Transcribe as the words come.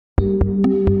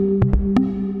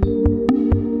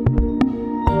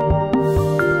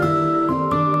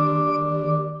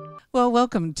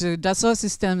welcome to Dassault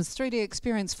Systèmes 3D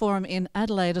Experience Forum in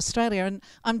Adelaide, Australia. And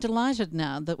I'm delighted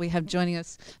now that we have joining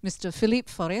us Mr. Philippe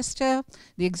Forestier,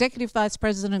 the Executive Vice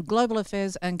President, Global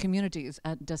Affairs and Communities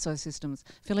at Dassault Systèmes.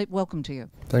 Philippe, welcome to you.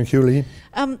 Thank you, Lee.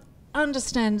 I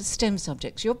understand STEM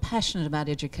subjects. You're passionate about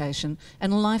education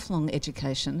and lifelong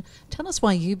education. Tell us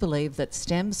why you believe that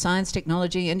STEM, science,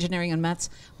 technology, engineering and maths,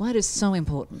 why it is so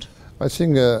important. I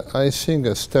think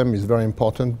STEM is very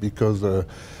important because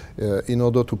in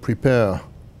order to prepare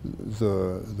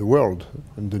the world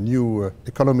and the new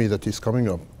economy that is coming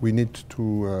up, we need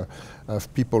to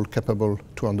have people capable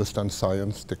to understand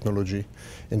science, technology,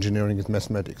 engineering and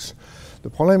mathematics. The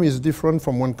problem is different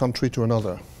from one country to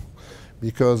another,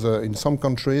 because in some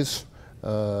countries,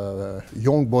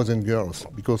 young boys and girls,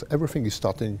 because everything is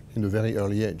starting in a very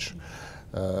early age,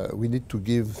 we need to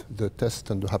give the test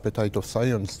and the appetite of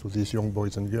science to these young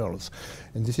boys and girls.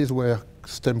 And this is where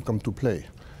STEM come to play.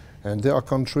 And there are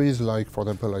countries like, for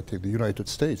example, I take the United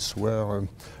States, where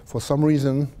for some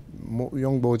reason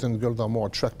young boys and girls are more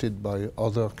attracted by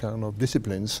other kind of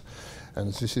disciplines.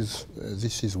 And this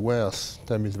is where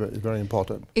STEM is very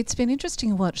important. It's been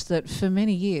interesting to watch that for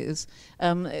many years,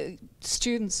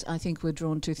 students, I think, were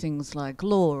drawn to things like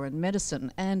law and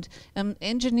medicine, and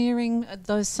engineering,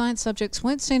 those science subjects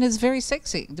weren't seen as very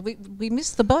sexy. We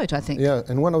missed the boat, I think. Yeah,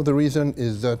 and one of the reasons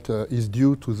is that is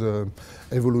due to the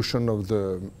evolution of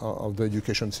the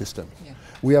education system. Yeah.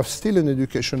 We have still an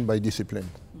education by discipline.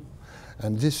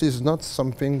 And this is not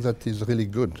something that is really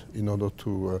good in order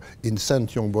to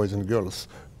incent young boys and girls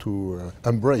to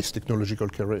embrace technological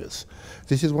careers.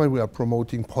 This is why we are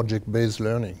promoting project-based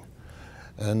learning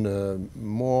and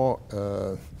more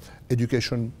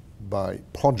education by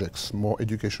projects, more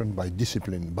education by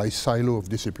discipline, by silo of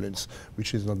disciplines,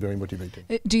 which is not very motivating.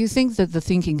 Do you think that the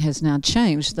thinking has now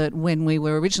changed, that when we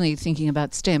were originally thinking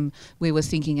about STEM, we were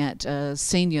thinking at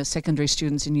senior secondary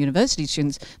students and university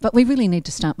students, but we really need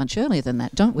to start much earlier than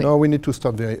that, don't we? No, we need to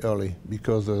start very early,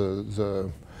 because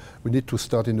we need to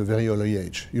start in a very early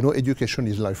age. You know, education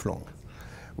is lifelong.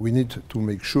 We need to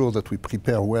make sure that we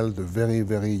prepare well the very,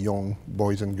 very young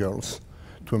boys and girls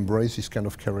to embrace this kind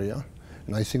of career.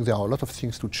 And I think there are a lot of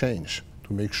things to change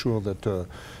to make sure that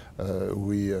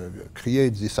we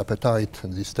create this appetite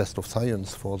and this test of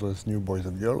science for those new boys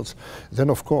and girls. Then,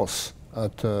 of course,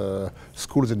 at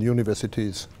schools and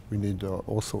universities, we need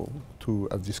also to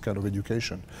have this kind of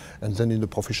education, and then in the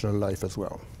professional life as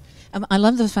well. I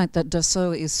love the fact that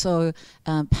Dassault is so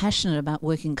passionate about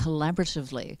working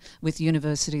collaboratively with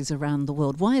universities around the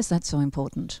world. Why is that so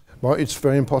important? Well, it's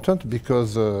very important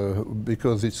because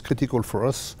it's critical for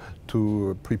us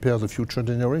to prepare the future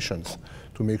generations,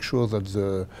 to make sure that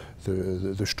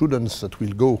the students that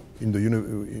will go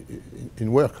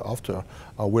in work after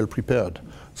are well prepared.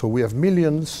 So we have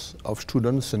millions of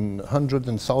students in hundreds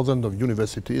and thousands of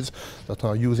universities that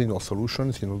are using our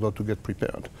solutions in order to get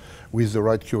prepared with the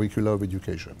right curricula of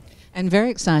education. And very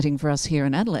exciting for us here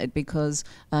in Adelaide, because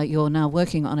you're now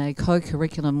working on a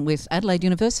co-curriculum with Adelaide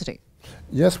University.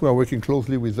 Yes, we are working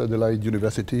closely with Adelaide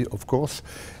University, of course,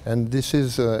 and this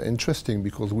is interesting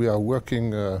because we are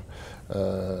working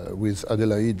with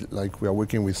Adelaide like we are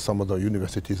working with some other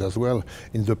universities as well,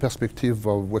 in the perspective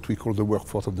of what we call the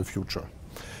workforce of the future.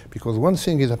 Because one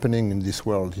thing is happening in this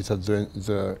world is that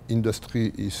the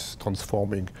industry is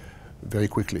transforming very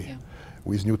quickly,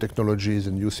 with new technologies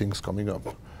and new things coming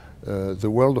up. The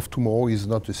world of tomorrow is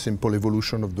not a simple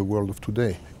evolution of the world of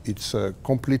today. It's a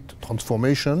complete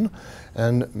transformation,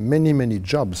 and many, many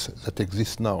jobs that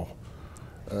exist now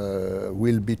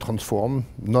will be transformed,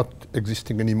 not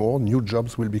existing anymore. New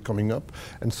jobs will be coming up.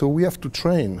 And so we have to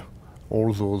train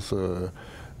all those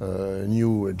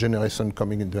new generation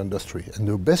coming in the industry. And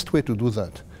the best way to do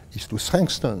that is to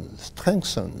strengthen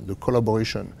the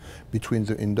collaboration between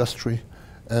the industry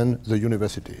and the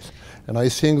universities. And I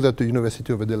think that the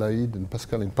University of Adelaide, and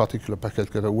Pascal in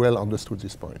particular, well understood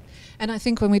this point. And I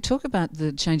think when we talk about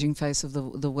the changing face of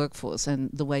the workforce and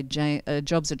the way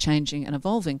jobs are changing and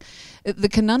evolving, the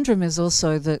conundrum is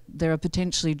also that there are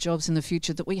potentially jobs in the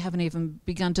future that we haven't even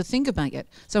begun to think about yet.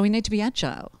 So we need to be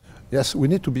agile. Yes, we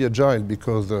need to be agile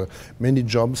because many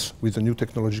jobs with the new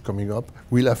technology coming up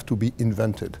will have to be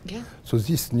invented. Yeah. So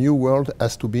this new world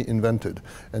has to be invented.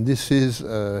 And this is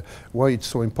why it's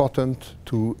so important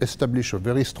to establish a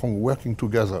very strong working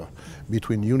together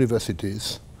between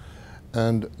universities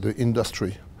and the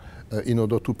industry in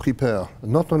order to prepare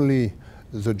not only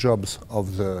the jobs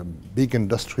of the big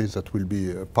industries that will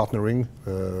be partnering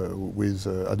with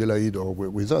Adelaide or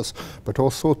with us, but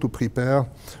also to prepare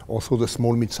also the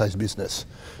small mid-sized business,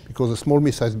 because the small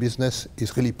mid-sized business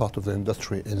is really part of the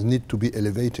industry and needs to be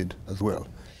elevated as well.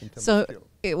 So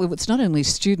it's not only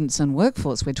students and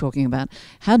workforce we're talking about.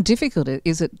 How difficult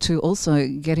is it to also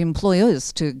get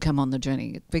employers to come on the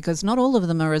journey? Because not all of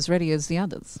them are as ready as the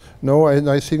others. No, and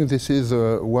I think this is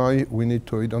why we need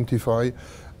to identify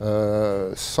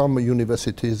some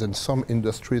universities and some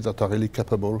industries that are really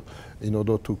capable in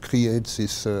order to create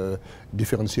these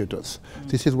differentiators.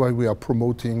 This is why we are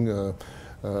promoting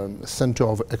center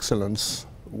of excellence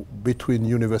between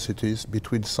universities,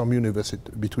 between some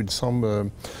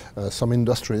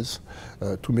industries,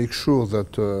 to make sure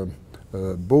that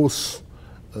both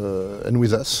and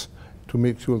with us, to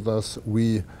make sure that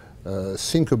we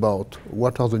think about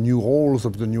what are the new roles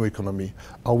of the new economy,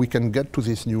 how we can get to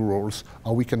these new roles,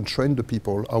 how we can train the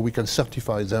people, how we can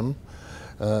certify them,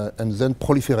 and then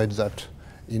proliferate that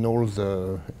in all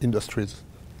the industries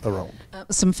around.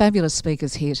 Some fabulous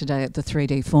speakers here today at the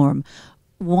 3D Forum.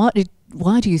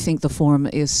 Why do you think the forum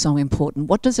is so important?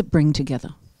 What does it bring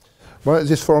together? Well,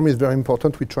 this forum is very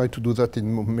important. We try to do that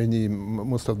in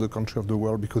most of the countries of the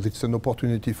world because it's an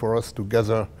opportunity for us to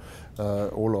gather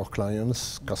all our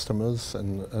clients, customers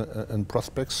and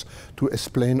prospects to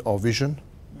explain our vision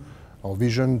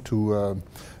to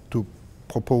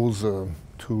propose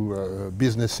to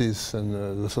businesses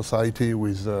and the society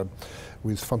with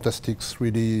fantastic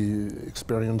 3D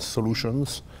experience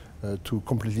solutions to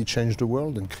completely change the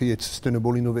world and create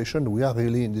sustainable innovation. We are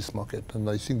really in this market, and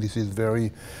I think this is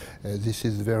very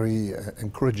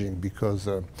encouraging because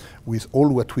with all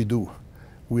what we do,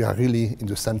 we are really in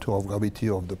the center of gravity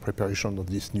of the preparation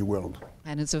of this new world.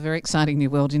 And it's a very exciting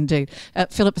new world indeed.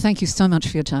 Philip, thank you so much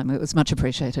for your time. It was much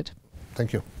appreciated.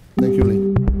 Thank you. Thank you,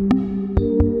 Lee.